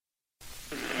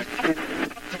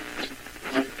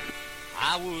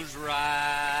was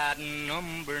riding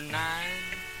number 9,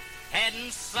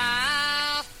 heading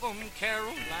south from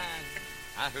Caroline.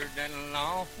 I heard that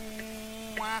long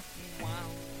wow, wow,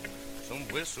 some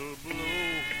whistle blow.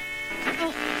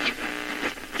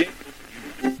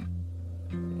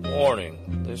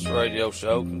 Warning, this radio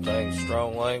show contains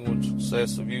strong language,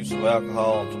 excessive use of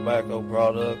alcohol and tobacco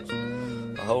products,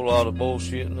 a whole lot of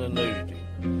bullshitting and nudity.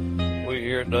 We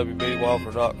here at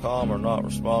WBWalker.com are not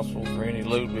responsible for any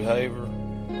lewd behavior,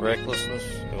 recklessness,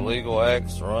 illegal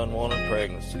acts, or unwanted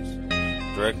pregnancies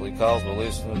directly caused by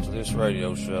listening to this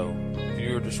radio show.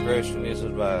 Viewer discretion is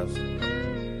advised.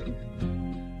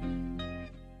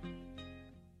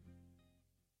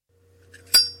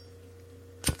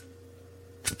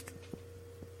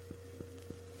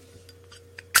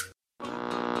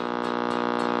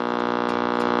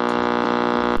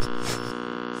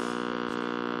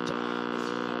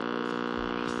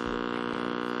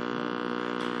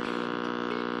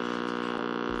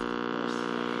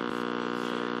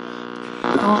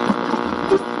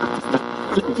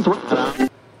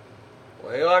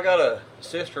 Well, I got a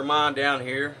sister of mine down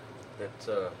here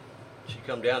that she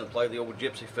come down and play the old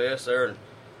Gypsy Fest there in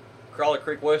Crawley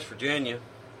Creek, West Virginia.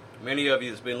 Many of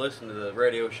you that's been listening to the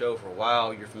radio show for a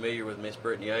while, you're familiar with Miss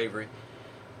Brittany Avery.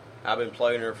 I've been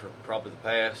playing her for probably the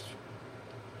past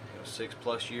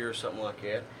 6+ years, something like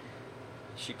that.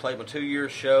 She played my 2-year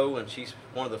show, and she's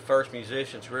one of the first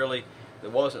musicians really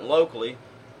that wasn't locally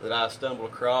that I stumbled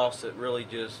across that really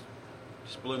just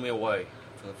blew me away.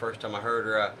 From the first time I heard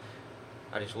her,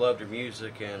 I just loved her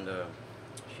music, and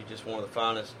she's just one of the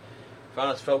finest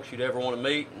folks you'd ever want to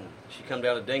meet. And she come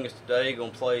down to Dingus today,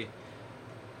 gonna play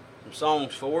some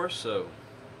songs for us. So,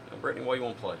 Brittany, what do you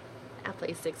want to play? I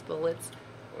play Six Bullets.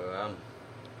 Well, I'm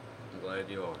glad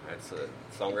you are. That's a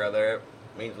song right there. It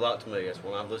means a lot to me. That's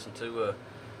one I've listened to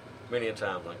many a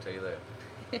time, I can tell you that.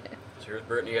 So here's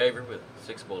Brittany Avery with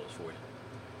Six Bullets for you.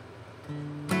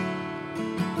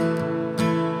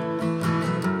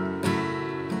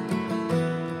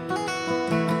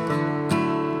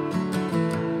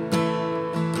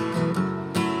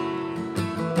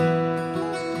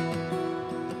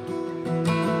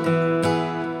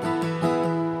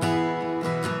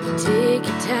 Take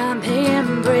your time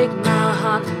and break my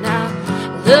heart now.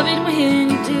 Love it when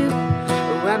you do.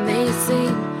 Oh, I may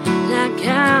seem like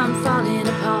I'm falling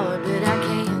apart, but I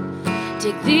can't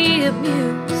take the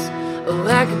abuse. Oh,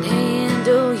 I can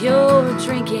handle your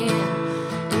drinking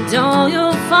and all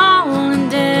your falling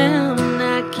down.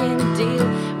 I can deal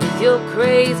with your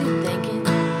crazy thinking,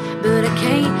 but I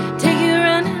can't take you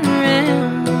running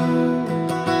around.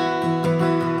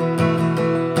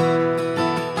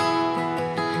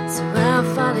 So I'll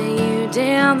follow you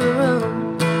down the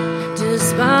road to the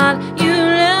spot you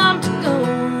love to go.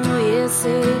 Yes,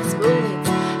 6 bullets,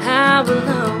 how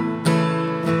alone.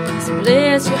 So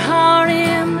bless your heart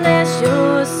and bless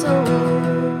your soul.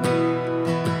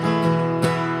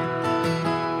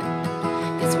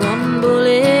 It's 1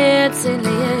 bullet's in the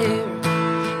air,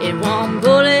 and 1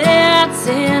 bullet's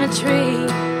in a tree,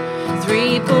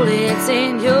 3 bullets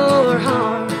in your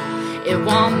heart, and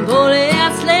 1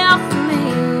 bullet's left for me.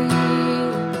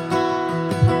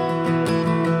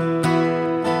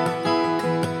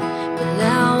 But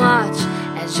I'll watch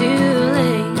as you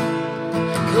lay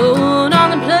cold on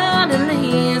the bloody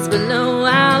lanes below.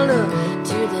 I look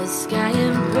to the sky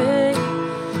and pray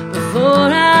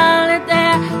before I let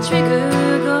that trigger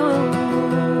go.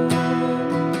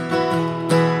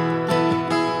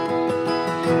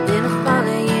 Then I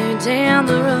follow you down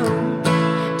the road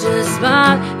to the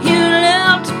spot you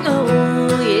love to go.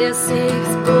 Yeah, 6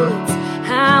 bullets,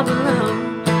 how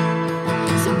alone.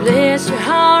 So bless your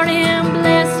heart and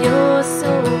bless your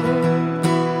soul.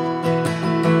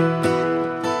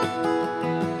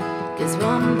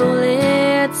 1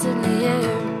 bullet's in the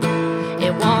air,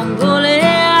 and 1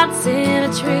 bullet's in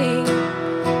a tree,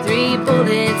 3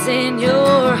 bullets in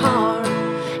your heart,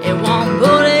 and 1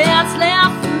 bullet's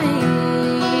left for me.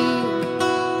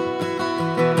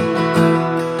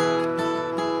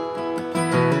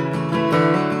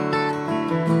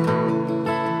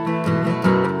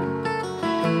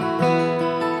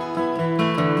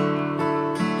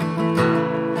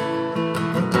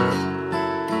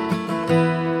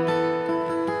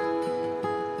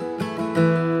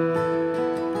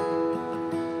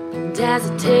 As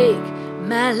I take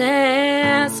my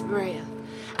last breath,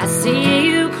 I see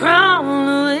you crawl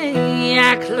away.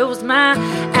 I close my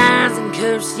eyes and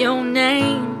curse your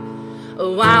name.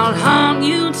 Oh, I'll haunt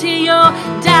you till your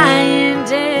dying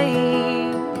day.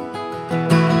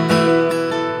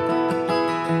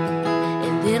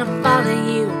 And then I'll follow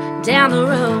you down the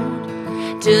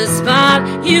road to the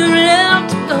spot you love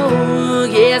to go.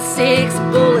 Yeah, 6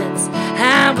 bullets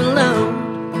I will load.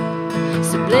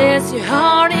 So bless your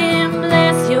heart and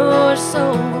bless your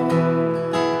soul.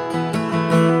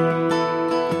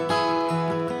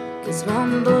 'Cause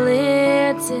 1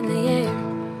 bullet's in the air,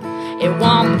 and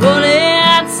 1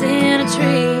 bullet's in a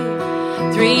tree.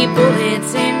 3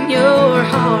 bullets in your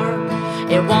heart,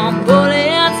 and 1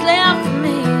 bullet's left for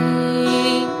me.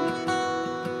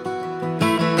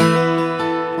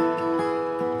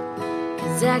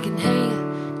 'Cause I can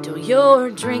handle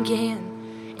your drinking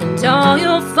and all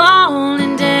your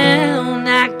falling down.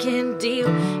 I can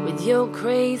deal with your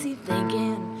crazy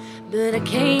thinking, but I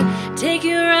can't take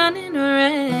you running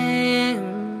around.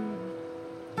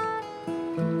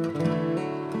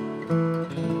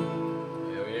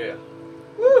 Hell yeah.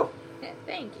 Woo! Yeah,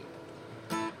 thank you.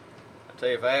 I tell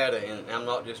you, if I had and I'm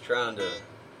not just trying to,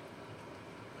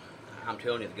 I'm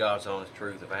telling you the God's honest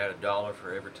truth, if I had $1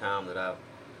 for every time that I've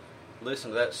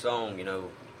listened to that song, you know,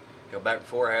 back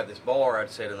before I had this bar, I'd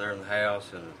sit in there in the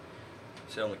house and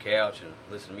sit on the couch and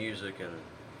listen to music, and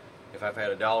if I've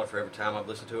had $1 for every time I've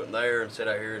listened to it in there and sit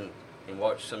out here and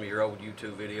watch some of your old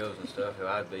YouTube videos and stuff,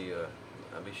 I'd be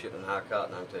shitting in high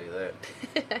cotton, I can tell you that.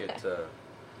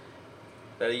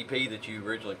 That EP that you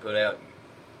originally put out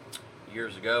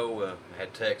years ago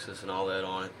had Texas and all that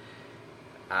on it.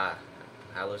 I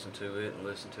listened to it and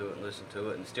listened to it and listened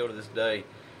to it, and still to this day,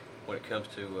 when it comes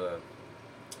to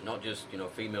not just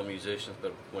female musicians,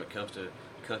 but when it comes to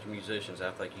country musicians,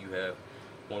 I think you have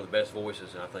one of the best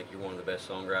voices, and I think you're one of the best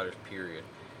songwriters. Period.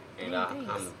 And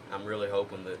I'm really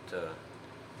hoping that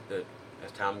that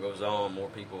as time goes on, more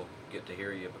people get to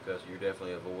hear you, because you're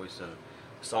definitely a voice and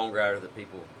a songwriter that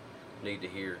people need to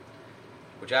hear.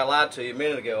 Which I lied to you a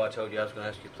minute ago. I told you I was going to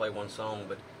ask you to play one song,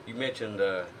 but you mentioned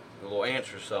the little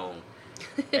answer song,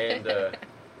 and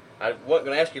I wasn't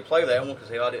going to ask you to play that one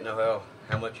because I didn't know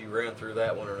how much you ran through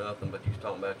that one or nothing. But you was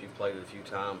talking about you played it a few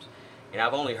times, and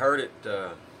I've only heard it,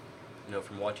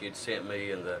 from what you had sent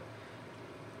me and the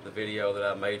video that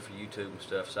I made for YouTube and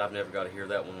stuff. So I've never got to hear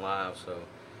that one live. So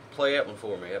play that one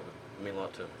for me. That would mean a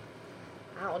lot to me.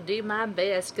 I'll do my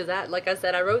best, because like I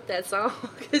said, I wrote that song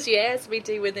because you asked me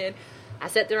to, and then I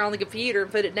sat there on the computer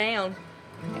and put it down,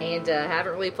 and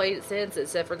haven't really played it since,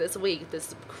 except for this week. This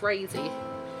is crazy.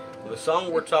 Well, the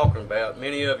song we're talking about,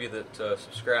 many of you that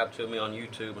subscribe to me on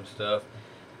YouTube and stuff,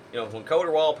 when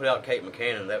Colter Wall put out Kate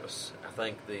McCannon, that was, I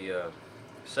think, the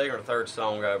second or third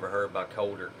song I ever heard by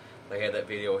Colter. They had that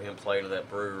video of him playing in that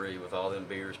brewery with all them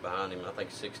beers behind him. I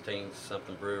think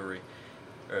 16-something brewery.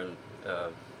 And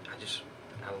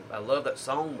I love that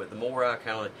song, but the more I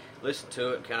kind of listened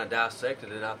to it and kind of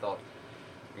dissected it, I thought,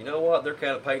 you know what, they're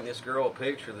kind of painting this girl a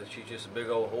picture that she's just a big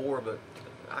old whore, but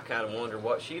I kind of wonder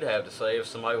what she'd have to say if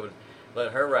somebody would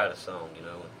let her write a song,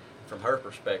 from her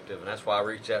perspective. And that's why I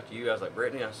reached out to you. I was like,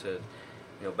 Brittany, I said,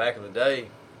 back in the day,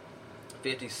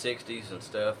 50s, 60s and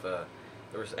stuff,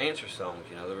 there was answer songs,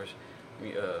 there was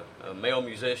a male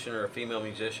musician or a female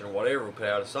musician or whatever would put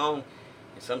out a song,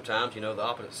 and sometimes, the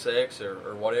opposite sex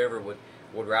or whatever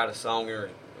would write a song in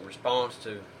response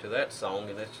to that song,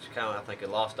 and that's just kind of, I think, a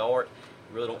lost art.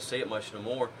 You really don't see it much no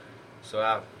more. So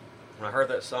when I heard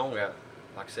that song, like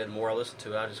I said, the more I listened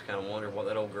to it, I just kind of wondered what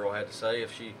that old girl had to say,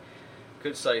 if she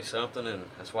could say something, and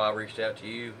that's why I reached out to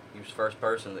you. You was the first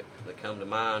person that come to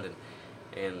mind,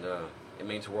 and it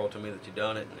means the world to me that you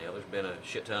done it. And there's been a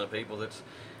shit ton of people that's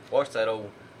watched that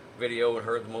old video and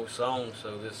heard the most songs,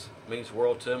 so this means the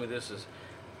world to me. This is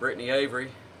Brittany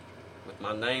Avery, with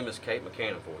my name is Kate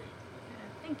McCannon for you.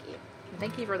 Thank you.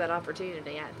 Thank you for that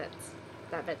opportunity.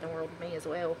 That meant the world to me as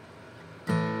well.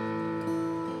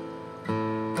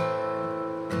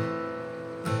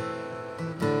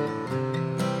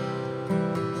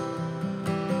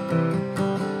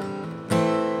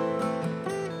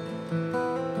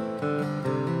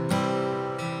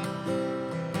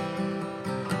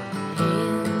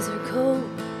 Hands are cold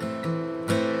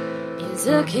as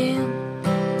a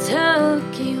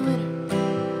Kentucky winter.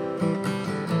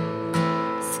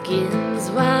 Skin's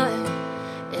white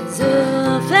as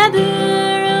a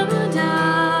feather of a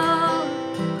dog.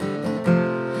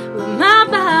 Well, my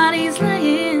body's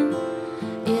laying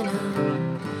in a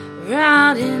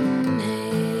rotting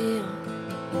hell,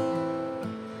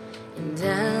 and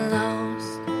I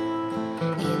lost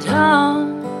it all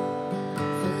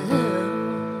for love.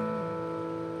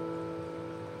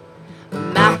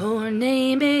 My poor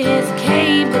name is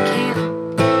Kate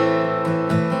McCannon,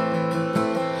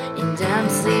 and I'm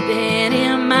sleeping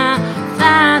in my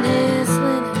finest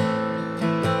linen.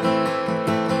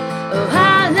 Oh,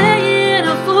 I lay in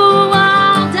a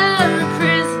four-wall dark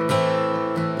prison.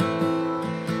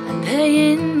 I'm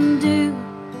paying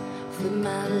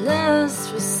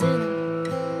was sitting.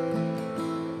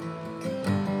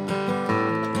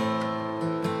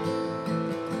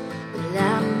 Well,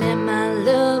 I met my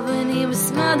love when he was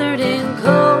smothered in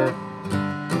cold.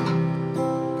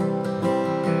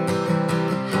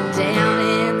 Down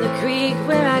in the creek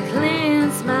where I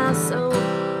cleansed my soul.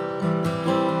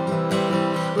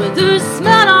 With the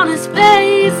smile on his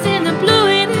face and the blue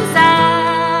in his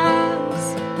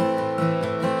eyes.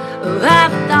 Oh, I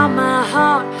thought my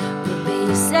heart would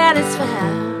be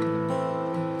satisfied.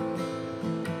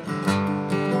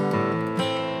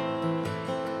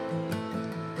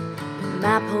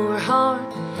 My poor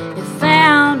heart had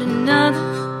found another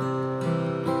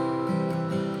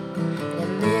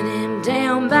and let him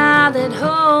down by that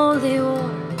holy water.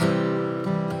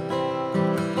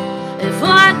 For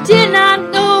I did not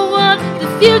know what the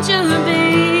future would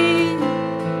be.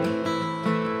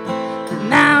 But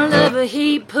my lover,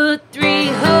 he put 3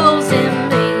 holes in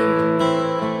me.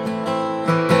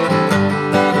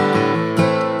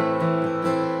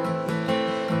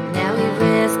 Now he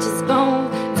rests his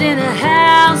bones in a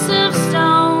house of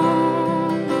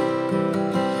stone,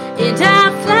 and I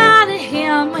fly to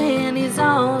him when he's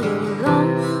all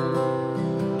alone.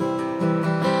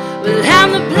 Well,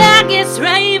 I'm the blackest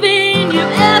raven you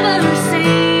ever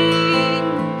seen,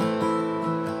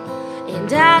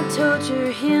 and I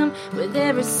torture him with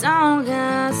every song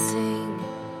I sing.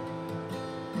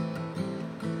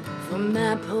 For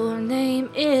my poor name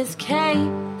is Kate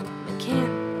McCann.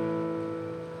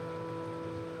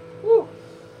 Woo.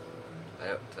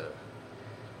 That,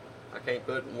 I can't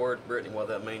put in words, Brittany, what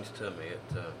that means to me. It,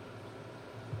 like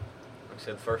I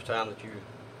said, the first time that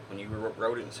when you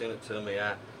wrote it and sent it to me,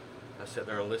 I sat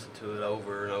there and listened to it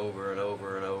over and over and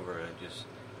over and over, and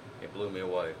it blew me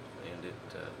away. And it,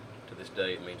 to this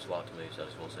day, it means a lot to me. So I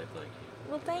just want to say thank you.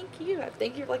 Well, thank you. I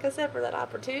thank you, like I said, for that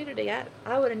opportunity. I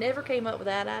would have never came up with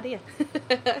that idea.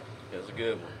 It was a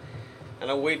good one. I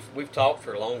know we've talked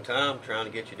for a long time trying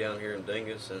to get you down here in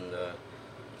Dingus, and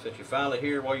since you're finally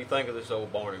here, what do you think of this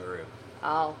old barn and grill?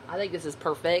 Oh, I think this is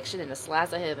perfection and a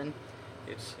slice of heaven.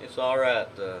 It's all right.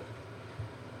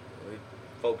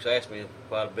 Folks ask me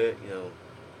quite a bit,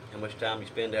 how much time you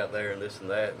spend out there and this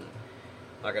and that. And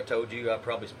like I told you, I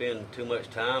probably spend too much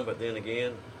time, but then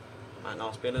again, I might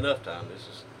not spend enough time.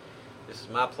 This is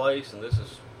my place, and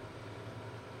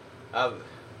I've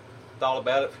thought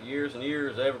about it for years and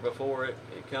years, ever before it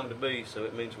come to be. So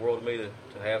it means the world to me to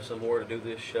have somewhere to do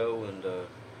this show and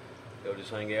go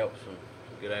just hang out with some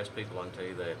good ass people. I can tell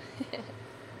you that.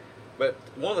 But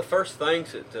one of the first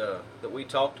things that we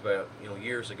talked about,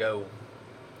 years ago,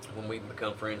 when we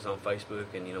become friends on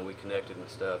Facebook and we connected and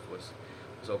stuff, was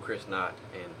old Chris Knight.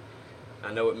 And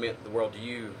I know it meant the world to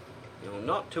you.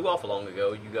 Not too awful long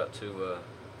ago, you got to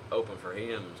open for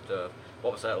him and stuff.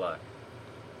 What was that like?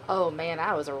 Oh man,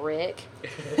 I was a wreck.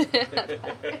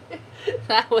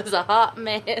 That was a hot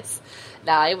mess.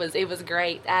 No, it was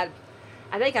great. I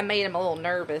think I made him a little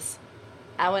nervous.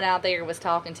 I went out there and was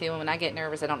talking to him. When I get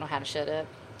nervous, I don't know how to shut up.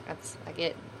 I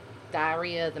get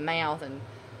diarrhea of the mouth and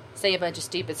say a bunch of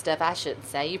stupid stuff I shouldn't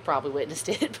say. You probably witnessed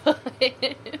it. But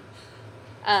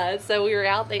so we were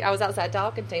out there. I was outside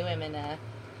talking to him, and I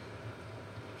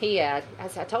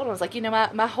told him, I was like,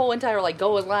 my whole entire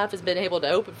goal in life has been able to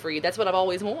open for you. That's what I've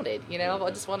always wanted. I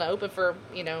just want to open for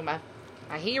my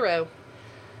hero.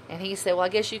 And he said, well, I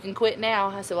guess you can quit now.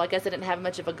 I said, well, I guess I didn't have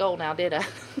much of a goal now, did I?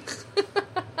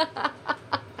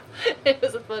 It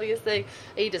was the funniest thing.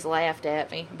 He just laughed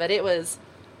at me, but it was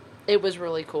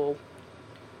really cool.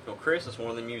 Chris is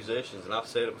one of the musicians, and I've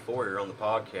said it before here on the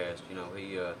podcast.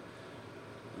 He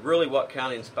really what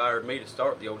kind of inspired me to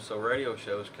start the Old Soul radio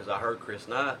shows, because I heard Chris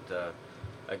Knight,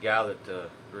 a guy that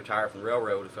retired from the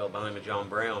railroad, a fellow by the name of John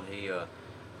Brown. He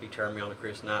turned me on to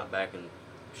Chris Knight back in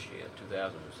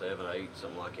 2007, 8,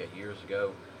 something like that, years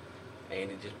ago,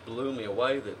 and it just blew me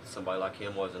away that somebody like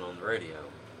him wasn't on the radio.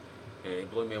 And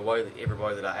it blew me away that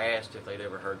everybody that I asked if they'd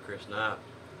ever heard Chris Knight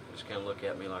just kind of look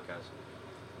at me like I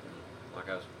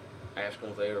was asking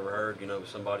if they ever heard,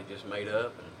 somebody just made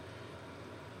up.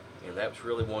 And that was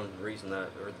really one reason or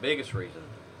the biggest reason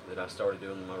that I started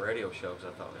doing my radio show, because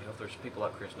I thought, if there's people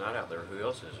like Chris Knight out there, who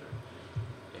else is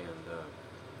there?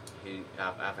 And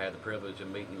I've had the privilege of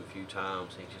meeting him a few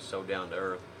times. He's just so down to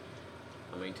earth.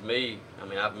 To me,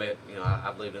 I've met,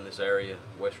 I've lived in this area,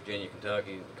 West Virginia,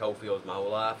 Kentucky, coal fields my whole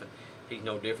life, and he's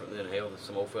no different than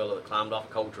some old fella that climbed off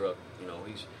a coal truck.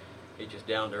 He's just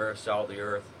down to earth, salt of the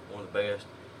earth, one of the best.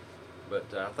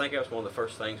 But I think that was one of the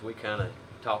first things we kind of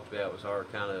talked about, was our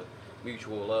kind of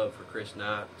mutual love for Chris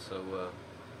Knight. So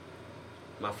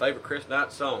my favorite Chris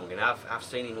Knight song, and I've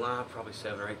seen him live probably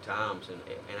 7 or 8 times, and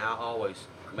I always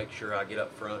make sure I get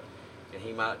up front and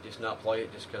he might just not play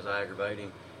it just because I aggravate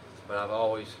him. But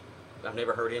I've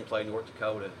never heard him play North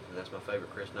Dakota, and that's my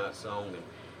favorite Chris Knight song.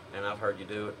 And I've heard you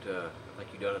do it. I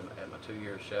think you done it at my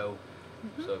 2-year show.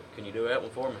 Mm-hmm. So can you do that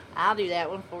one for me? I'll do that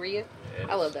one for you. Yeah,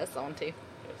 I love that song too.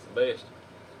 It's the best.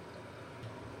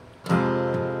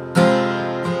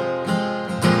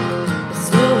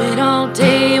 Snowing all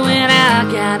day when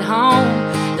I got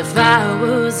home. The fire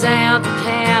was out, the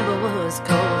cabin was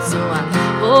cold, so I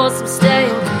poured some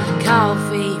stale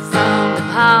coffee from the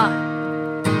pot.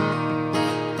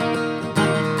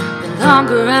 The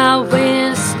longer I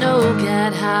went, the snow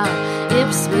got higher.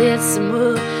 It split some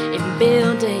wood and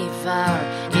built a fire.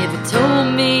 If he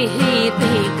told me he'd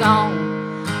be gone,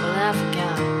 well, I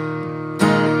forgot.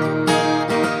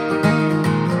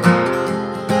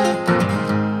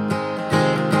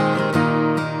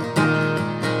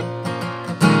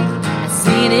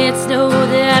 Seen it snow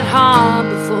that hard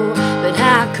before, but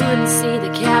I couldn't see the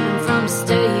cabin from the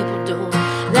stable door.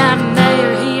 That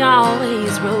mare he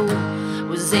always rode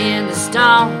was in the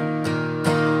stall.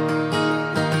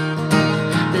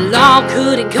 The law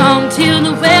couldn't come till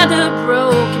the weather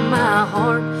broke, and my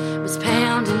heart was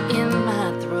pounding in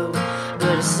my throat.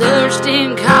 But I searched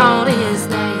and called his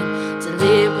name till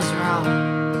it was wrong.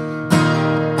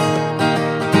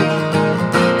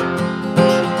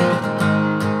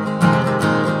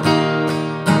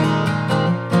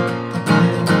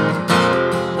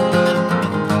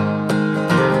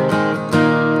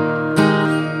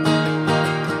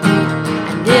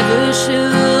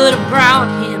 Should have brought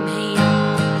him here.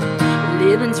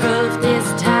 Living's rough this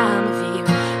time of year,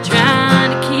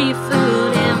 trying to keep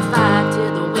food and fight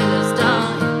till the winter's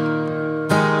done.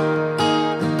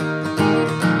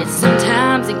 And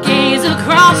sometimes I gaze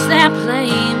across that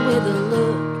plain with a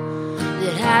look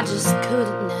that I just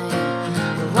couldn't name.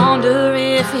 I wonder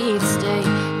if he'd stay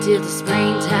till the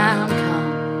springtime comes.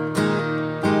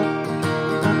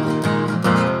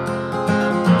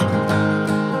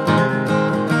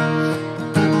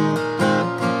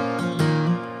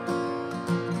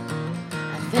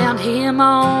 Him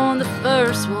on the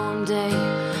first warm day,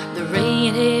 the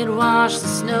rain had washed the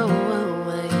snow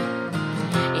away.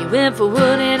 He went for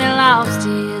wood and he lost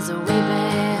his way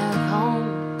back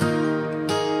home.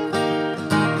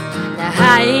 Now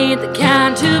I ain't the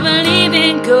kind to believe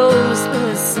in ghosts,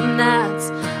 but some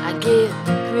nights I get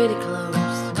pretty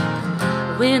close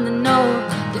when the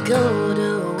North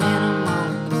Dakota winter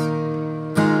moans.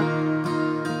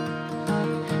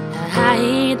 Now I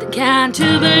ain't the kind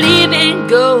to believe in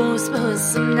ghosts, but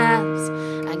some nights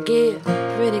I get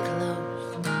pretty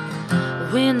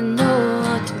close when the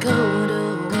North Dakota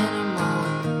winter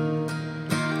moans.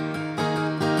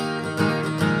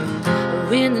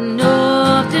 When the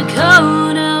North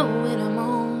Dakota winter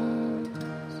moans.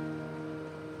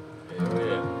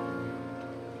 Yeah.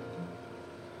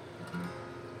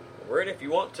 We're ready if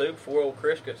you want to before old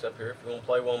Chris gets up here. If you want to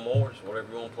play one more, just whatever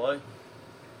you want to play.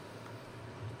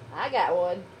 I got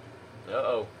one.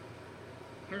 Uh-oh.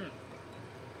 Here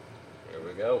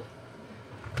we go.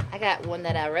 I got one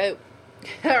that I wrote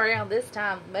around this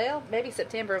time. Well, maybe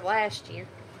September of last year.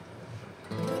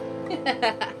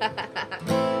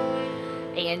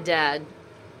 And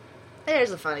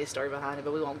there's a funny story behind it,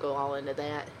 but we won't go all into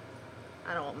that.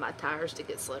 I don't want my tires to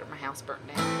get slid or my house burnt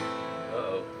down.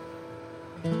 Uh-oh.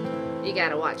 You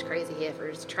gotta watch Crazy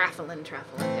Heifers, trifling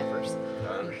heifers. I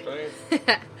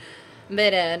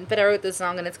understand. But I wrote this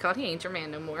song and it's called He Ain't Your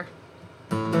Man No More.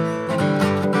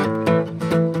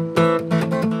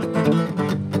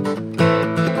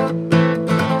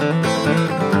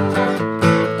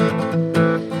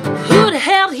 Who the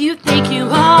hell do you think you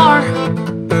are?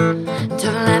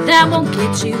 Talking like that won't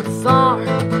get you far.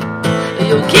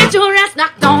 You'll get your ass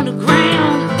knocked on the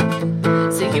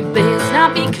ground, so you best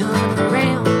not be coming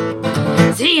around.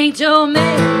 'Cause he ain't your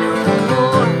man no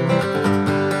more.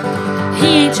 He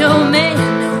ain't your man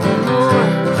no more.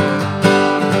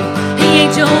 He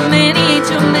ain't your man, he ain't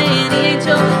your man, he ain't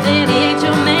your man, he ain't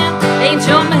your man, ain't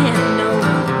your man no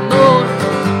more.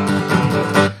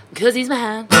 'Cause he's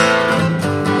mine.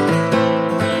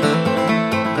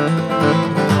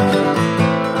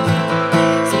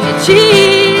 So you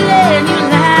cheated and you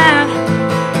lied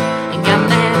and got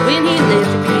mad when he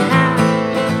left you behind.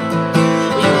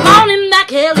 Well, you want him back,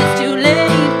 hell, it's too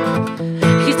late.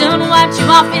 He's done wiped you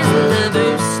off his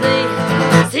lover's slate.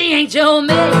 'Cause he ain't your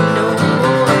man no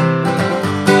more.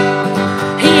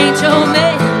 He ain't your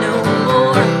man no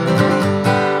more.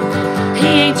 He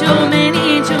ain't your man, he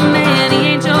ain't your man, he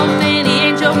ain't your man, he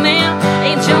ain't your man,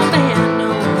 ain't your man no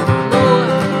more.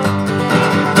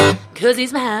 'Cause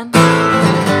he's mine.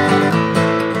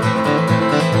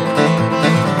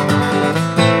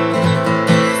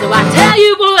 So I tell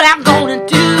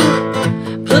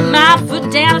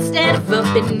down instead of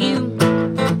upping you.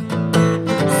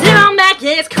 Sit on back,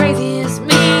 yeah, it's crazy as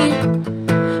me.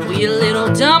 We a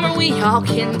little dumber, we all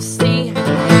can see.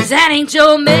 'Cause that ain't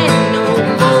your man no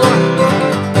more.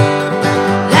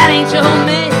 That ain't your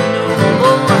man no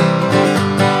more.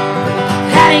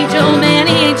 That ain't your man,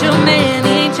 he ain't your man,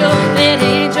 he ain't your man, he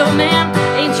ain't your man,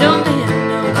 ain't your man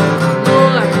no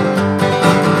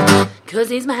more. 'Cause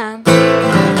he's mine.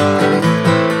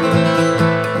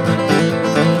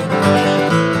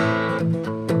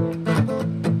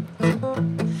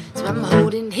 So I'm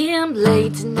holding him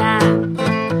late tonight.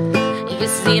 You can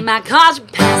see my cars are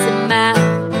passing by.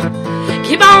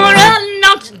 Keep on running,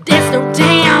 don't you dare slow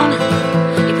down.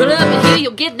 You pull up and here,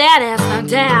 you'll get that ass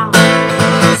knocked out.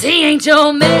 'Cause he ain't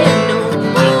your man no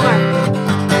more.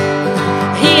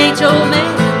 He ain't your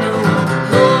man no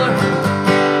more.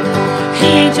 He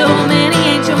ain't your man, he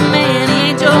ain't your man, he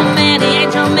ain't your man, he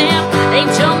ain't your man,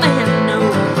 ain't your man no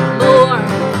more.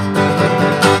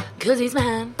 'Cause he's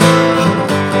mine.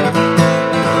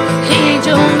 He ain't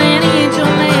your man, he ain't your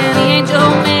man, he ain't your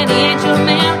man, he ain't your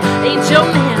man, ain't your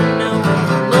man no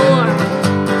more.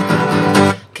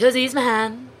 'Cause he's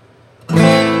mine.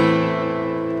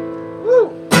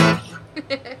 Woo!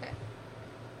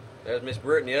 That's Miss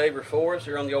Brittany Avery for us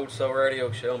here on the Old Soul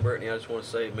Radio Show. And Brittany, I just want to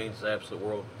say it means the absolute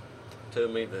world to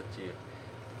me that you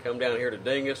come down here to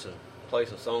Dingus and play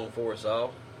some song for us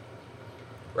all.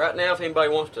 Right now, if anybody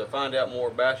wants to find out more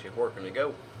about you, where can they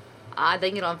go? I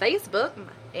think it on Facebook,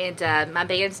 and my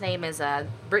band's name is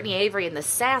Brittany Avery and the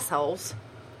Sassholes.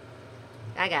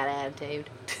 I got attitude.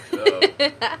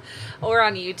 Or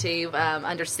on YouTube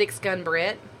under Six Gun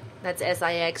Brit. That's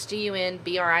SIXGUNBRITT.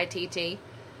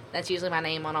 That's usually my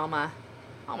name on all my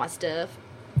stuff.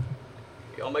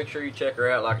 Y'all make sure you check her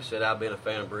out. Like I said, I've been a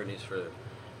fan of Brittany's for the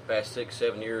past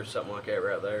 6-7 years, something like that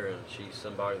right there. And she's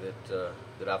somebody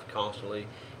that I've constantly,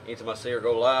 anytime I see her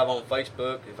go live on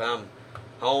Facebook, if I'm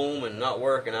home and not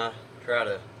working, I try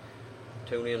to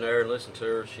tune in there and listen to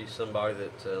her. She's somebody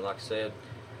that, like I said,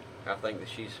 I think that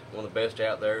she's one of the best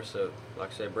out there. So, like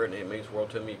I said, Brittany, it means the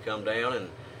world to me. You come down, and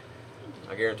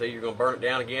I guarantee you're going to burn it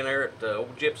down again there at the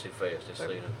Old Gypsy Fest this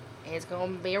season. It's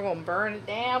going to be, we're going to burn it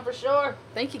down for sure.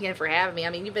 Thank you again for having me. I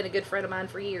mean, you've been a good friend of mine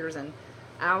for years, and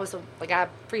I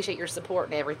appreciate your support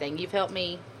and everything. You've helped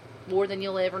me more than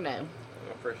you'll ever know.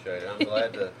 I appreciate it.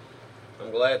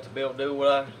 I'm glad to be able to do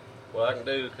what I can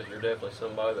do, because you're definitely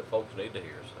somebody that folks need to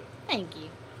hear. So. Thank you.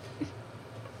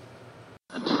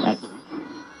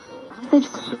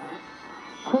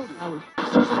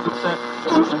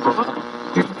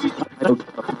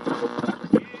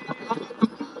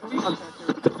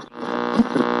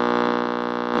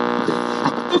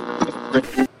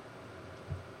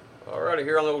 Alrighty,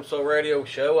 here on the Old Soul Radio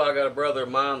Show, I got a brother of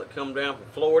mine that come down from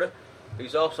Florida.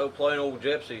 He's also playing Old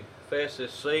Gypsy Fest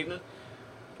this evening.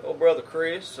 Old brother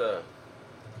Chris.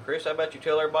 Chris, how about you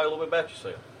tell everybody a little bit about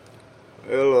yourself?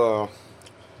 Well,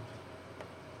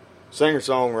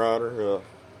 singer-songwriter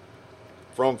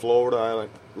from Florida. I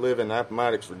live in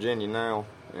Appomattox, Virginia now,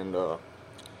 and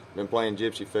been playing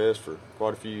Gypsy Fest for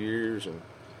quite a few years, and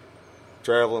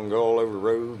travel and go all over the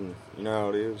road, and you know how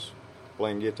it is,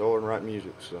 playing guitar and writing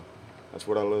music, so that's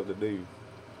what I love to do.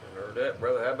 I heard that,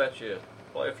 brother. How about you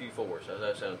play a few for us? How's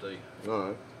that sound to you? All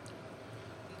right.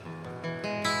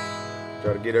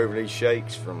 Try to get over these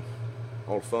shakes from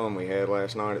all the fun we had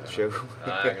last night at the show.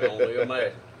 I can only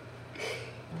imagine.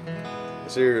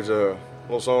 This here's a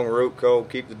little song I wrote called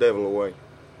Keep the Devil Away.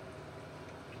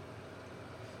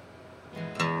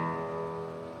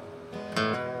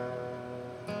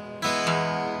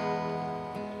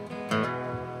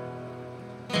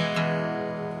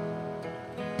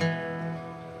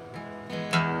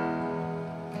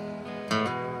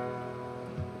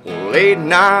 Late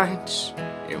nights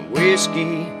and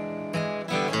whiskey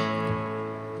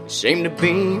seem to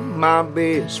be my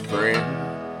best friend.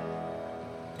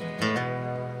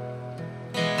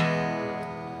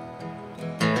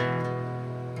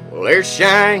 Well, there's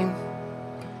shame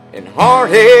and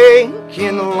heartache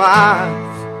in the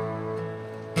life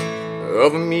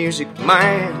of a music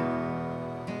man.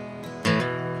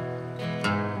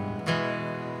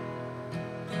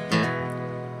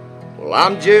 Well,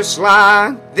 I'm just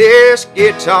like this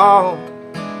guitar.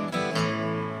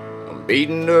 I'm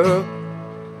beaten up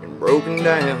and broken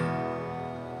down.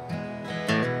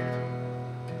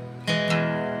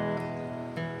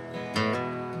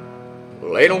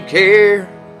 Well, they don't care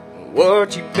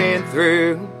what you've been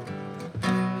through.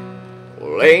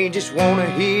 Well, they just want to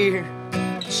hear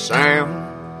the sound.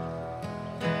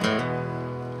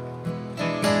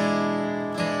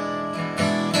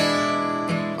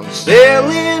 I'm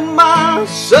selling my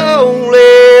soul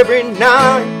every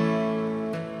night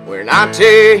I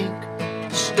take the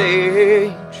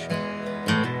stage.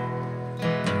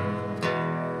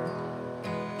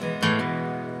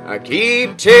 I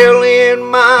keep telling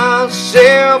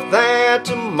myself that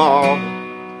tomorrow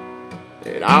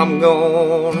that I'm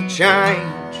gonna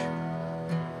change.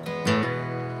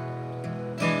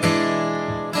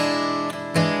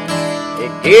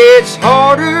 It gets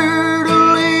harder to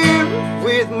live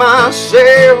with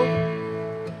myself,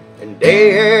 and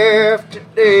day after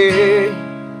day.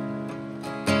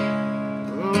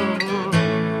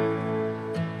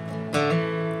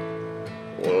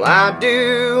 Well, I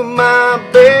do my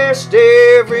best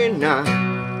every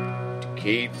night to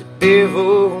keep the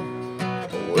devil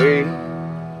away.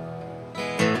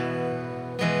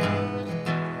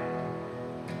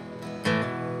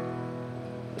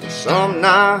 And some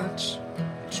nights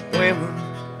it's women,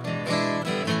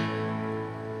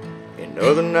 and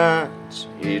other nights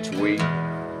it's we.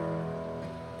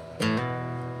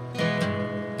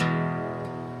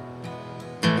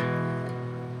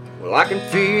 Well, I can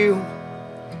feel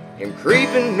him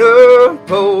creeping up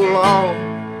along.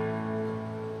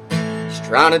 He's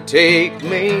trying to take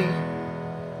me.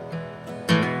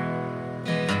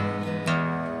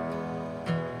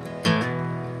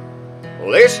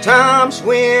 Well, there's times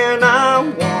when I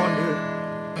wonder,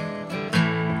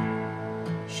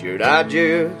 should I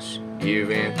just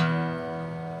give in?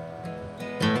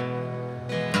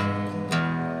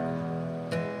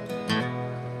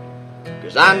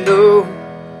 Cause I know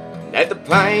that the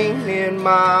pain in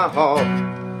my heart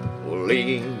will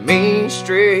lead me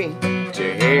straight to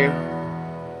him.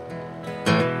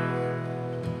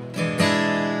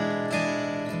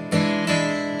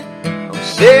 I'm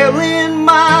selling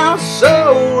my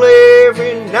soul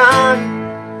every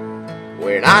night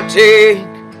when I take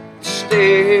the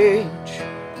stage.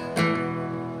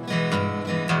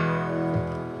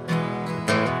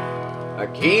 I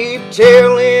keep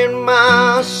telling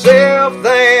myself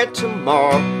that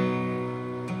tomorrow,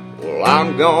 well,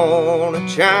 I'm gonna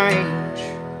change.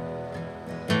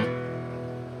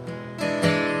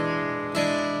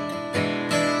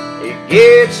 It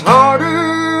gets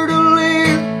harder to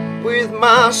live with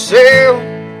myself,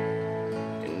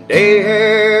 and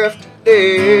day after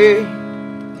day.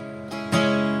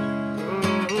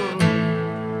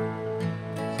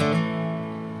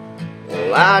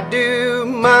 Well, I do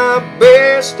my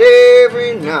best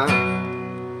every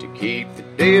night to keep the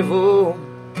devil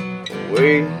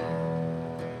away.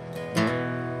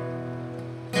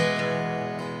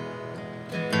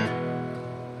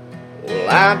 Well,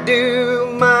 I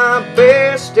do my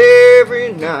best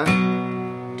every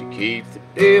night to keep the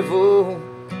devil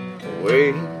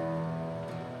away.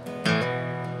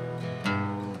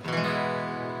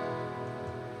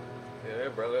 Yeah,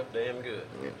 brother, that's damn good.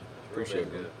 Yeah, Real appreciate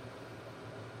damn it. good.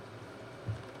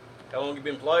 How long you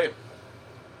been playing?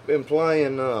 Been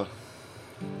playing, let's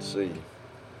see,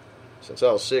 since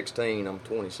I was 16. I'm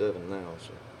 27 now,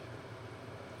 so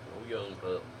Oh, young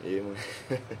pup. yeah, man.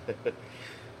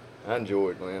 I enjoy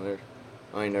it, man.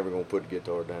 I ain't never gonna put the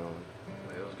guitar down.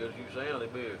 Well, as good as you sound,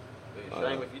 it'd be a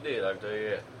shame if you did, I can tell you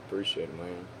that. Appreciate it,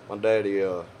 man. My daddy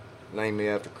named me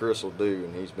after Chris Ledoux,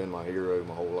 and he's been my hero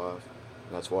my whole life.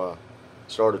 And that's why I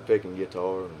started picking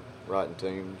guitar and writing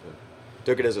tunes, and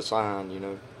took it as a sign, you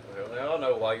know. Well, now I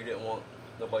know why you didn't want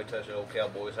nobody touching old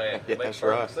Cowboy's hat. Yeah, It makes that's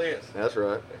right. perfect sense. That's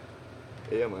right.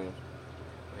 Yeah, man.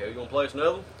 Hell, you gonna play us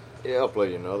another one? Yeah, I'll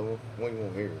play you another one. What do you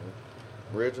want to hear?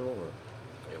 Original or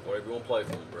Yeah, whatever you want to play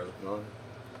for me, brother. no?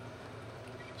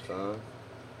 It's fine.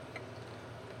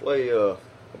 Play my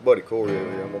buddy Corey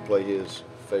over here. I'm gonna play his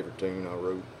favorite tune I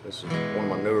wrote. This is one of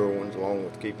my newer ones, along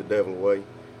with "Keep the Devil Away."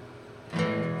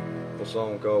 A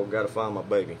song called "Gotta Find My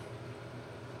Baby."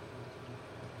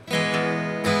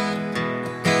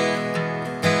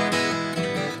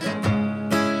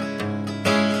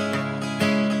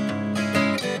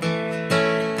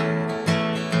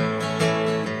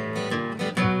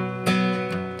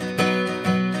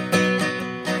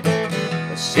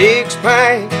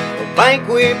 6-pack of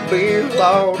banquet beer,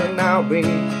 Lord, and I'll be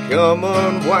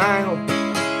coming wild.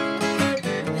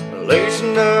 Loose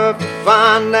enough to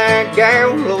find that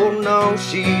gal, Lord knows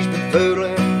she's been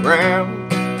fooling around.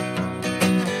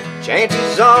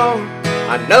 Chances are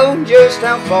I know just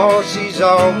how far she's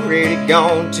already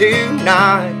gone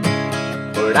tonight,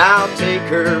 but I'll take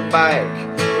her back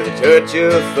with a touch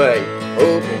of fate,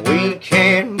 hoping we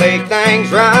can make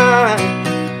things right.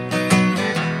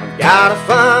 Gotta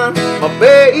find my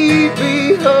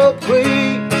baby, oh please,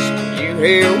 can you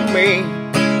help me?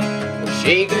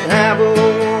 She can have a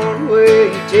one-way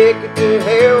ticket to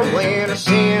hell when her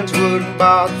sins wouldn't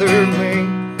bother me.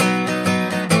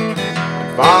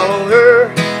 Follow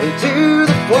her into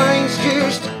the flames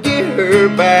just to get her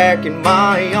back in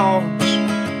my arms.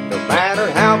 No matter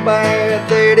how bad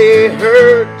that it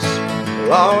hurts,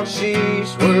 Lord,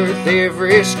 she's worth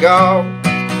every scar.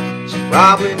 She's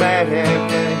probably mad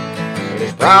at me, and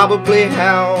it's probably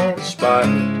how to spite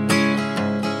me.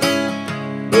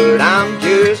 But I'm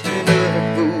just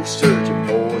another fool searching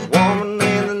for his woman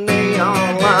in the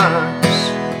neon lights.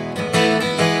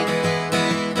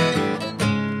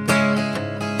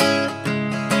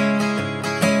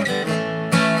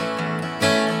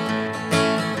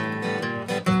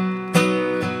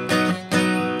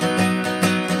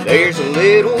 There's a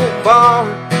little bar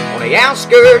on the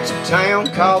outskirts of town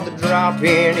called the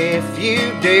Drop-In, if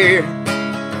you dare.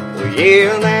 Well,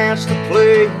 yeah, that's the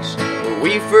place where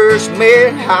we first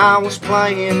met. I was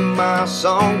playing my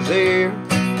songs there.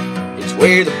 It's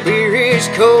where the beer is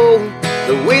cold,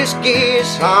 the whiskey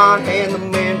is hot, and the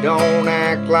men don't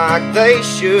act like they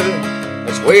should.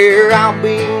 That's where I'll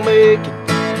be making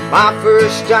my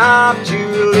first stop to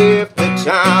relive the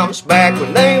times back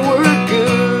when they were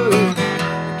good.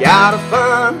 Gotta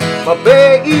find my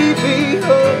baby,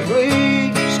 oh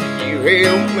please, can you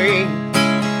help me?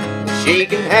 She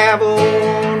can have a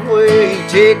one-way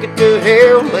ticket to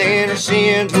hell, and her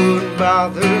sins wouldn't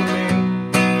bother me.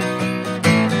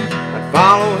 I'd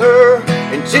follow her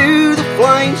into the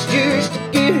flames just to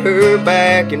get her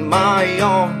back in my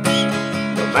arms.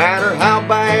 No matter how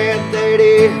bad that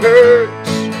it hurts,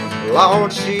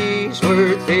 Lord, she's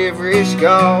worth every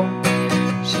scar.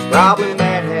 She's probably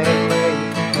mad at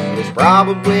me, it's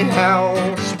probably how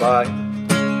to spite.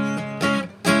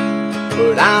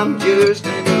 But I'm just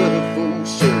another fool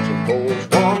searching for his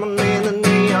woman in the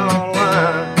neon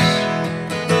lights.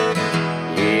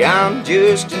 Yeah, I'm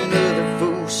just another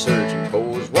fool searching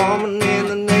for his woman in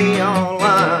the neon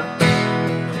lights.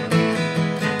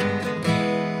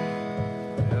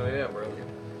 Hell yeah, bro.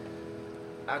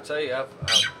 I tell you,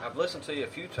 I've listened to you a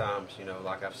few times. You know,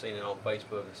 like I've seen it on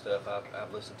Facebook and stuff.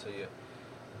 I've listened to you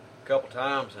a couple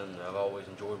times, and I've always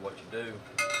enjoyed what you do.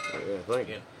 Yeah, thank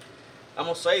you. And I'm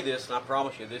gonna say this, and I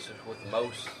promise you, this is with the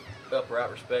most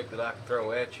upright respect that I can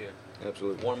throw at you.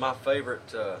 Absolutely. One of my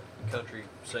favorite country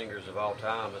singers of all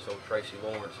time is old Tracy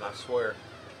Lawrence, and I swear,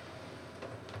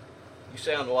 you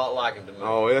sound a lot like him to me.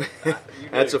 Oh, yeah. You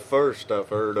That's do. a first. I've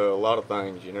heard a lot of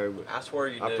things, you know, but I swear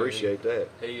you do. I appreciate that.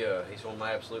 He's one of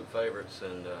my absolute favorites,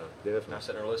 and Definitely. I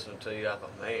sat there listening to you. I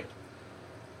thought, man,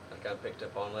 I kind of picked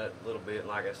up on that a little bit. And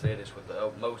like I said, it's with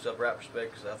the most upright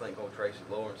respect, because I think old Tracy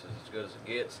Lawrence is as good as it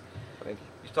gets. Thank you.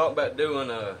 You talk about doing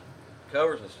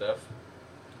covers and stuff.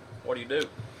 What do you do?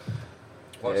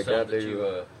 What's Yeah, something that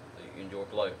do, you enjoy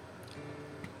playing?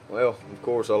 Well, of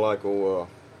course, I like old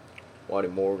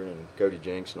Whitey Morgan and Cody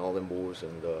Jinks and all them boys,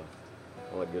 and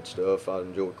all that good stuff. I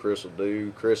enjoy Chris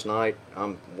Ledoux, Chris Knight.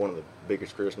 I'm one of the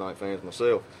biggest Chris Knight fans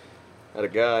myself. Had a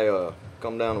guy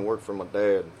come down and work for my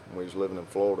dad when we was living in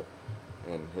Florida,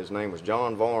 and his name was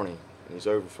John Varney, and he's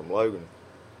over from Logan.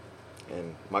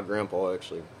 And my grandpa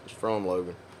actually is from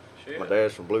Logan. Shit. My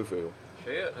dad's from Bluefield.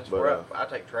 Shit, that's But, where I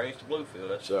take trains to Bluefield.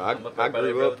 That's So I'm up I there by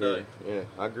there grew up every other here. day.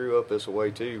 Yeah, I grew up this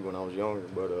way too when I was younger.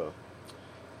 But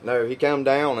no, he came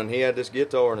down and he had this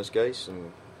guitar in his case,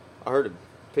 and I heard him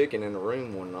picking in the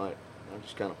room one night. I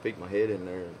just kind of peeked my head in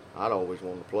there, and I'd always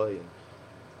wanted to play. And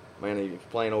man, he was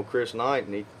playing old Chris Knight,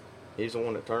 and he's the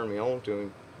one that turned me on to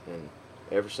him. And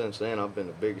ever since then, I've been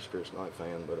the biggest Chris Knight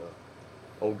fan. But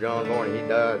old John Varney, he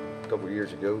died a couple of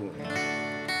years ago, and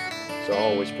so I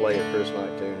always play a Chris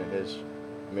Knight tune in his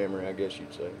memory, I guess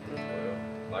you'd say. Well,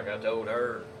 like I told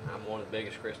her, I'm one of the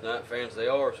biggest Chris Knight fans they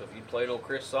are. So if you play an old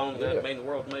Chris song, that'd Yeah. mean the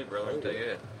world to me, brother. I can tell you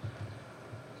that.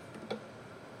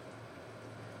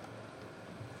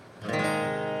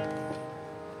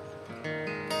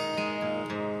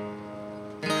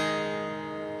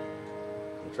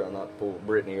 I'm trying not to pull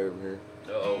Brittany over here.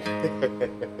 Uh-oh.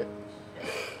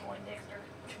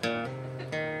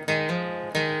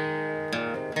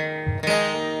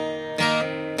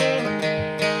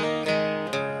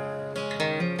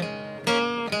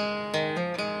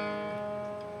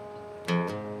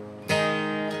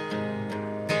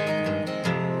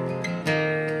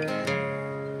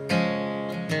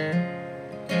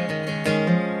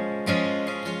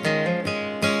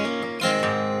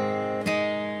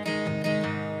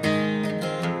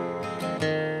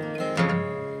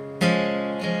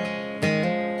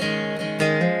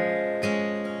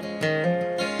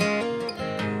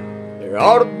 There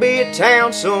ought to be a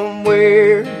town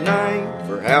somewhere named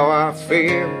for how I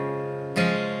feel.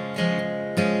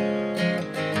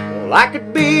 Well, I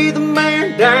could be the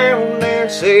man down there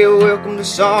and say, welcome to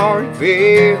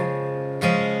Sorryville.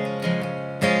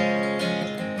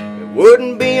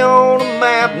 wouldn't be on a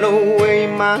map, no way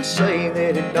you might say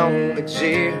that it don't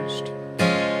exist.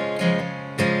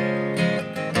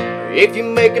 If you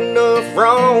make enough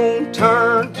wrong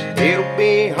turns, it'll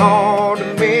be hard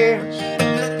to miss.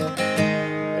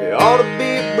 There ought to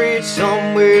be a bridge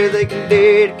somewhere they can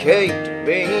dedicate to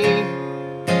me.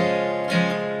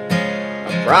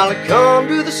 I'll probably come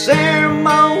to the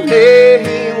ceremony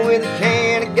with a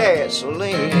can of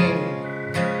gasoline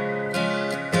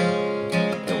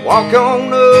and walk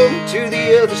on up to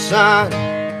the other side.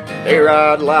 There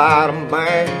I'd light a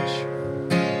match,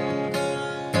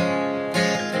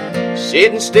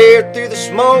 sit and stare through the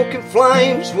smoke and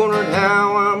flames, wondering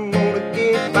how I'm gonna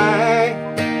get back.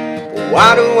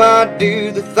 Why do I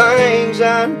do the things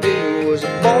I do? Was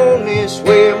I born this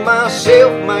way, or my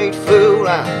self-made fool?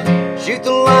 I shoot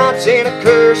the lights and I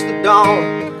curse the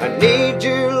dawn. I need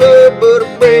your love, but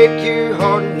I break your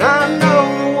heart. And I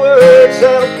know the words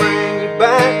that'll bring you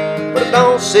back, but I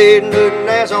don't say nothing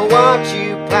as I watch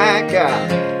you pack. I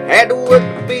had to work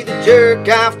to be the jerk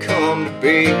I've come to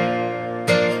be.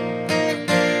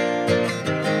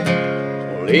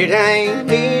 Well, it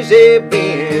ain't easy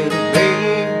being me.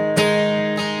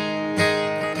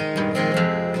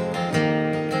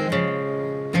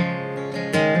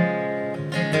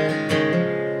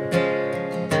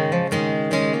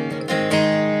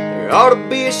 There ought to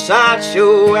be a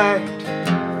sideshow act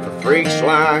for freaks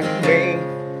like me.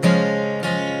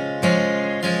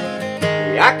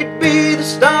 I could be the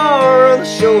star of the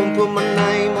show and put my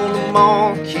name on the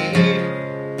marquee.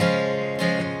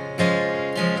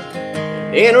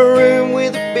 In a room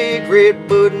with a big red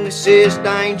button that says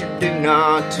danger, do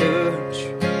not touch.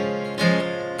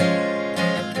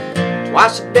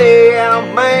 Twice a day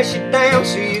I'll mash it down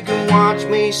so you can watch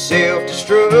me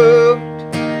self-destruct.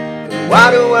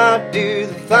 Why do I do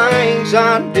the things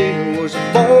I do? Was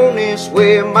I born this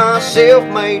way, my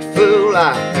self-made fool?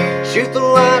 I shoot the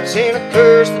lights and I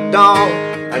curse the dawn.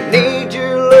 I need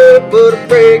your love, but I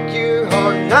break your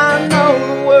heart. And I know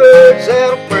the words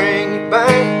that'll bring you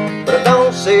back, but I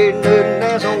don't say nothing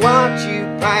as I watch you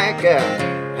pack out.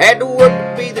 Had to work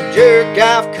to be the jerk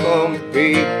I've come to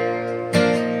be.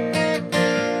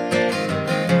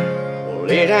 Well,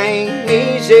 it ain't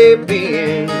easy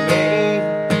being me.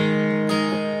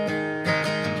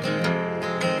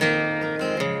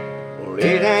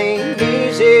 It ain't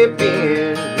easy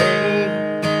being me.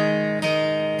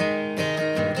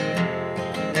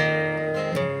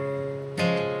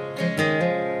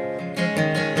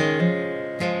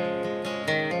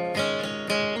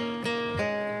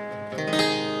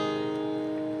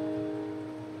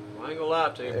 I ain't gonna lie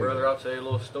to you, brother. I'll tell you a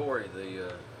little story.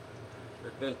 There's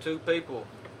been two people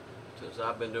since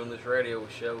I've been doing this radio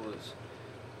show that's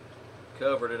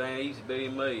covered It Ain't Easy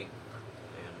Being Me.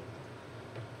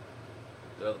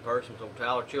 The other person was old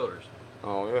Tyler Childers.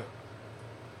 Oh, yeah.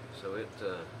 So it's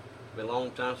been a long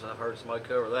time since I've heard somebody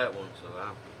cover that one. So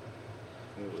I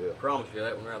promise you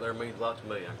that one right there means a lot to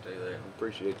me, I can tell you that. I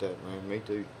appreciate that, man. Me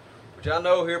too. Which I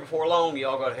know here before long,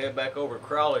 y'all got to head back over to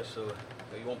Crawley. So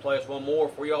you want to play us one more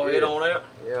before y'all head on out?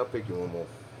 Yeah, I'll pick you one more.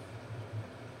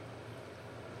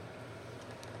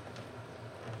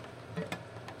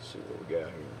 Let's see what we got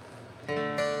here.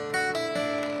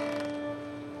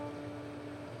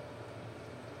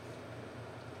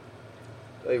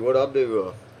 Tell you what, I'll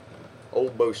do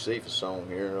old Bo Cephas song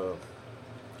here.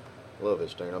 Love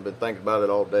this tune. I've been thinking about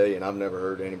it all day, and I've never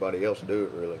heard anybody else do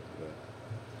it really.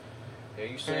 Yeah,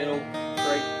 you seen old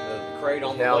crate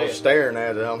on the Yeah, I was left. staring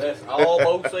at it. That's all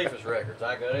Bo Cephas records.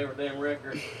 I got every damn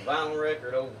record, vinyl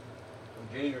record old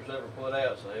Junior's ever put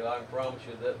out. So I can promise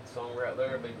you that song right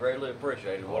there will be greatly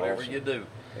appreciated, whatever Awesome. you do.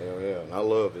 Hell yeah, and I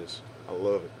love this. I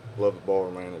love it. Love the bar,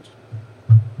 man. It's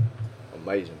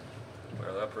amazing.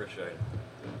 Well, I appreciate it.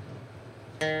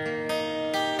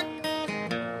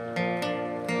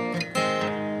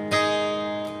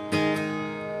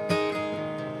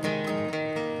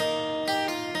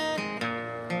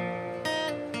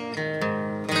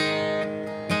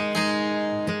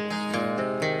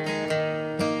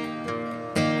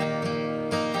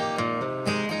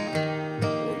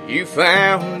 You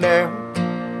found out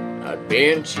I'd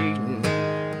been cheating,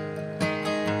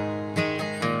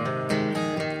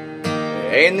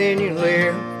 and then you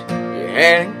left. You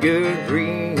had a good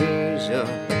reason,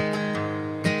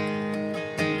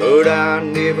 but I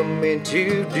never meant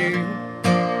to do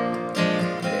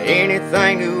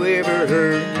anything to ever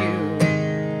hurt you.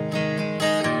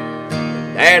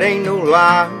 That ain't no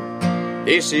lie,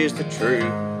 this is the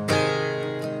truth.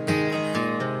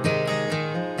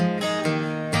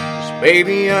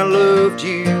 Baby, I loved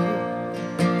you,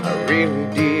 I really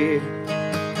did.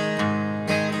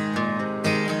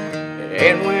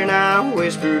 And when I I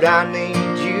whispered I need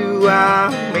you,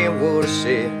 I meant what I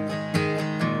said.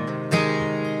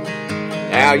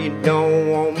 Now you don't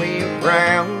want me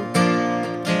around,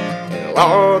 and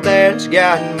Lord, that's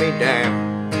gotten me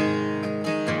down.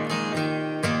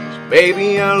 'Cause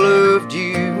baby, I loved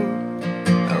you,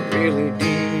 I really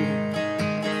did.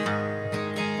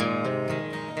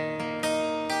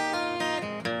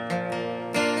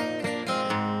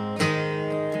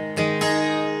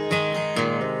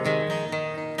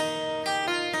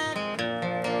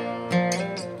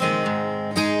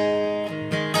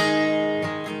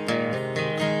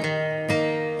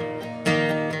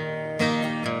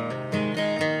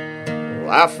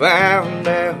 I found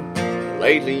out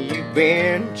lately you've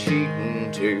been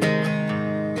cheating too,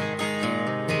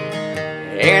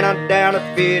 and I doubt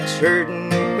if it's hurting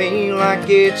me like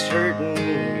it's hurting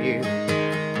you.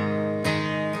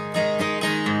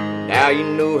 Now you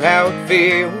know how it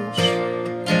feels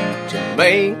to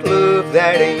make love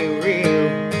that ain't real.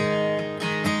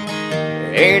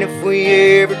 And if we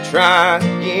ever try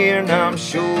again, I'm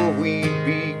sure we'd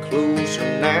be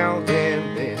closer now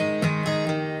than then.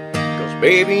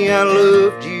 Baby, I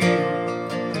loved you,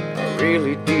 I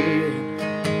really did.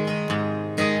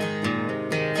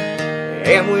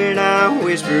 And when I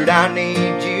whispered I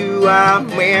need you, I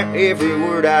meant every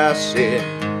word I said.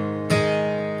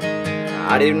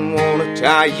 I didn't want to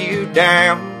tie you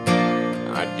down,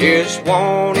 I just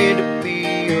wanted to be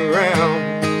around.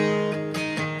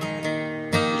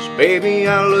 'Cause baby,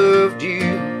 I loved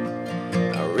you,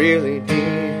 I really did.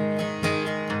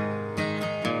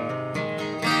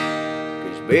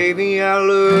 Baby, I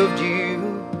loved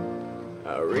you,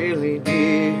 I really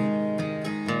did. Man,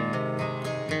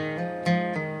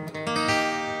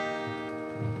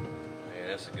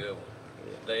 that's a good one.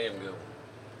 Damn good one.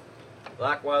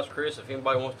 Likewise, Chris, if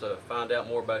anybody wants to find out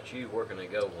more about you, where can they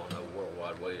go on the World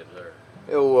Wide Web there?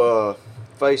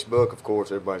 Facebook, of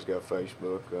course, everybody's got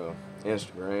Facebook,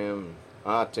 Instagram,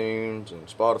 iTunes, and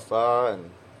Spotify,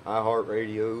 and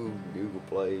iHeartRadio, Google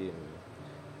Play, and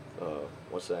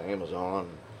Amazon,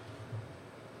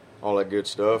 all that good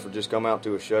stuff. Or just come out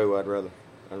to a show. I'd rather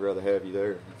have you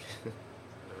there. I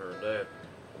heard that.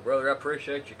 Well, brother, I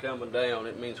appreciate you coming down.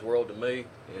 It means the world to me,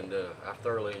 and I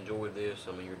thoroughly enjoyed this.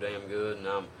 I mean, you're damn good, and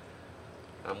I'm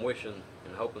wishing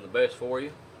and hoping the best for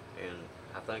you, and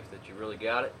I think that you really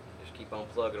got it. Just keep on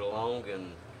plugging along,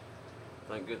 and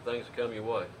I think good things will come your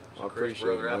way. So, I Chris, appreciate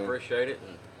brother, it, I man. appreciate it,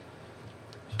 and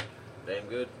damn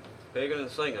good pigging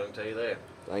and singing, I can tell you that.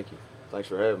 Thank you. Thanks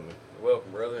for having me. You're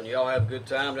welcome, brother, and y'all have a good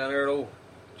time down there at old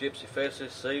Gypsy Fest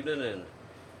this evening, and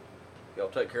y'all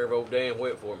take care of old Dan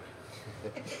Whip for me.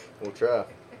 We'll try.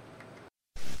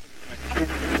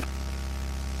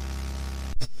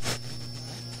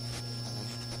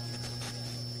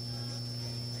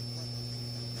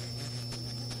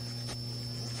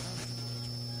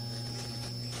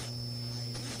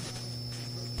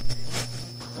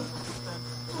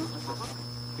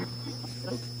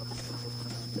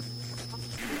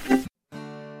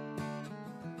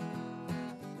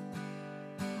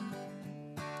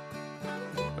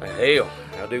 Hell,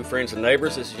 how do friends and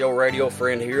neighbors? This is your radio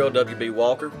friend hero, W.B.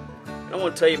 Walker. And I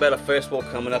want to tell you about a festival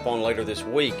coming up on later this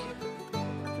week.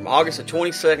 From August the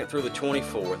 22nd through the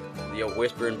 24th, the old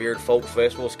Whisper and Beard Folk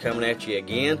Festival is coming at you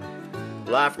again,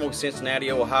 live from Cincinnati,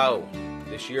 Ohio.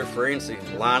 This year, friends, the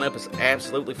lineup is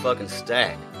absolutely fucking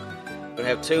stacked. We're going to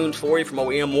have tunes for you from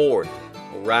old M. Ward,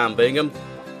 old Ryan Bingham,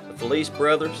 the Felice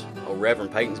Brothers, old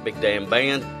Reverend Peyton's Big Damn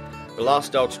Band, the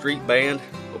Lost Dog Street Band,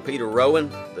 old Peter Rowan,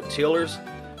 the Tillers,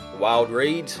 Wild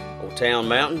Reeds, Old Town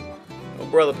Mountain, Old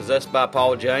Brother Possessed by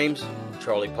Paul James,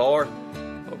 Charlie Parr,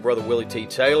 Old Brother Willie T.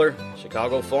 Taylor,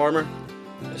 Chicago Farmer,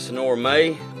 Sonora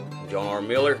May, John R.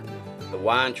 Miller, The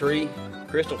Wine Tree,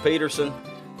 Crystal Peterson,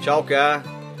 Chalk Eye,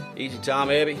 Easy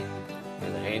Tom Abbey,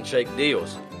 and the Handshake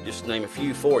Deals, just to name a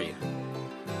few for you.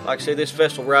 Like I said, this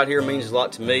festival right here means a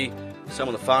lot to me. Some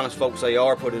of the finest folks they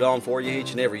are put it on for you each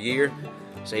and every year.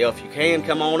 So if you can,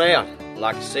 come on out.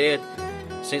 Like I said,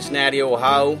 Cincinnati,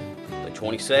 Ohio, the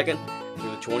 22nd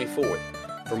through the 24th.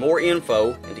 For more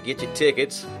info and to get your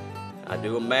tickets, I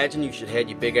do imagine you should head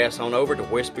your big ass on over to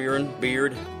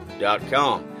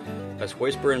whisperandbeard.com. That's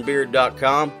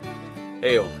whisperandbeard.com. Hell,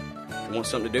 if you want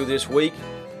something to do this week,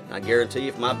 I guarantee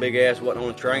if my big ass wasn't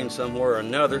on a train somewhere or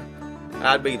another,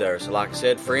 I'd be there. So like I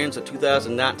said, friends, the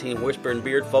 2019 Whisper and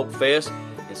Beard Folk Fest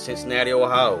in Cincinnati,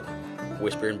 Ohio.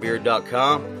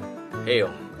 whisperandbeard.com.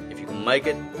 Hell, if you can make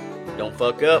it, don't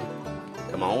fuck up.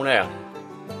 Come on out.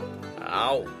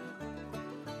 Ow.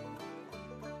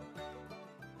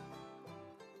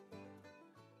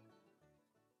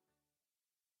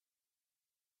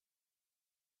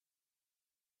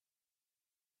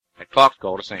 That clock's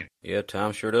called us in. Yeah,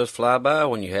 time sure does fly by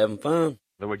when you're having fun. In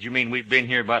other words, you mean we've been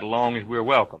here about as long as we're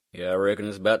welcome? Yeah, I reckon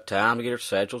it's about time to get our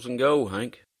satchels and go,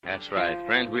 Hank. That's right.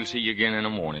 Friends, we'll see you again in the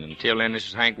morning. Until then, this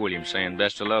is Hank Williams saying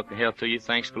best of luck and health to you.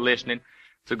 Thanks for listening.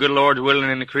 If the good Lord's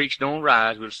willing and the creeks don't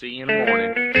rise, we'll see you in the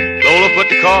morning. Lola, put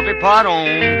the coffee pot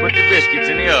on, put the biscuits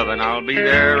in the oven. I'll be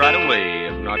there right away,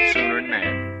 if not sooner than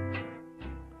that.